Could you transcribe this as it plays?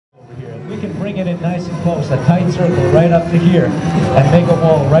we can bring it in nice and close, a tight circle right up to here, and make a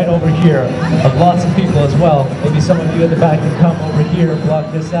wall right over here of lots of people as well. Maybe some of you at the back can come over here and block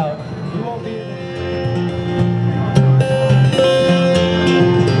this out. We won't be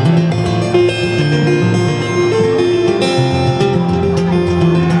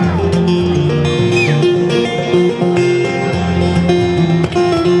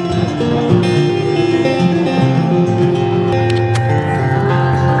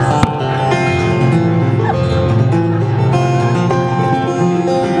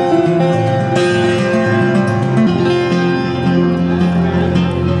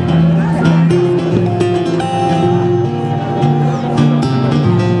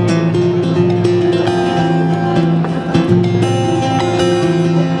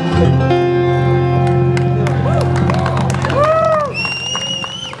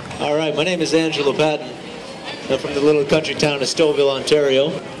My name is Andrew Lopatin. I'm from the little country town of Stouffville,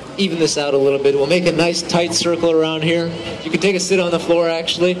 Ontario. Even this out a little bit. We'll make a nice tight circle around here. You can take a sit on the floor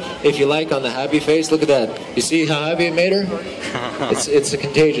actually, if you like, on the happy face. Look at that. You see how happy it made her? It's a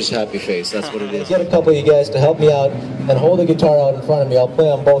contagious happy face, that's what it is. Get a couple of you guys to help me out and hold the guitar out in front of me. I'll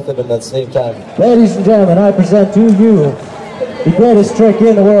play on both of them at the same time. Ladies and gentlemen, I present to you the greatest trick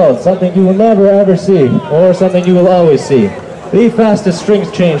in the world. Something you will never ever see, or something you will always see. The fastest strings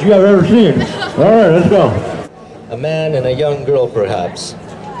change you have ever seen. All right, let's go. A man and a young girl, perhaps.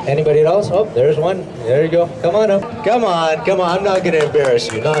 Anybody else? Oh, there's one. There you go. Come on up. Come on, come on. I'm not going to embarrass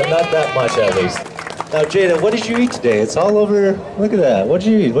you. Not that much, at least. Now, Jada, what did you eat today? It's all over. Look at that. What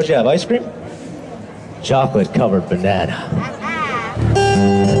did you eat? What did you have? Ice cream? Chocolate-covered banana.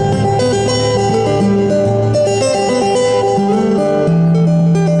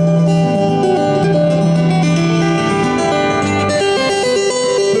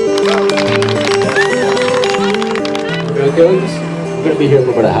 We're going to be here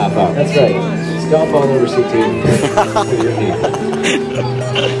for about a half hour. That's right. Stomp all over CT.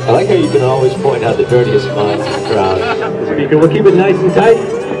 I like how you can always point out the dirtiest minds in the crowd. Speaker, we'll keep it nice and tight.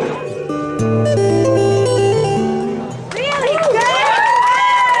 Really good!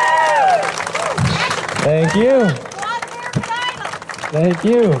 Thank you. Thank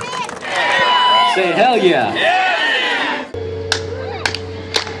you. Say hell yeah.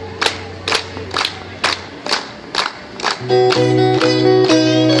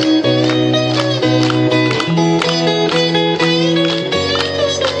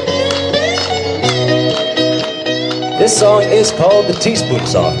 This song is called the Teaspoon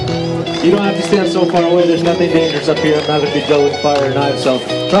Song. You don't have to stand so far away. There's nothing dangerous up here. I'm not going to be juggling fire or knives, so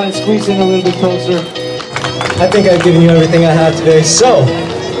try and squeeze in a little bit closer. I think I've given you everything I have today, so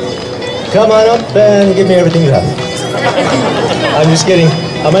come on up and give me everything you have. I'm just kidding.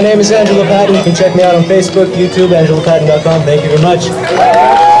 My name is Andrew Lopatin. You can check me out on Facebook, YouTube, andrewlopatin.com. Thank you very much.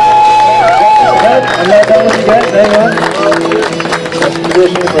 I'm not done with you guys. Hang on. That's a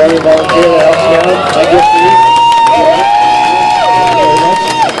condition for every volunteer that helps me out. I give to you.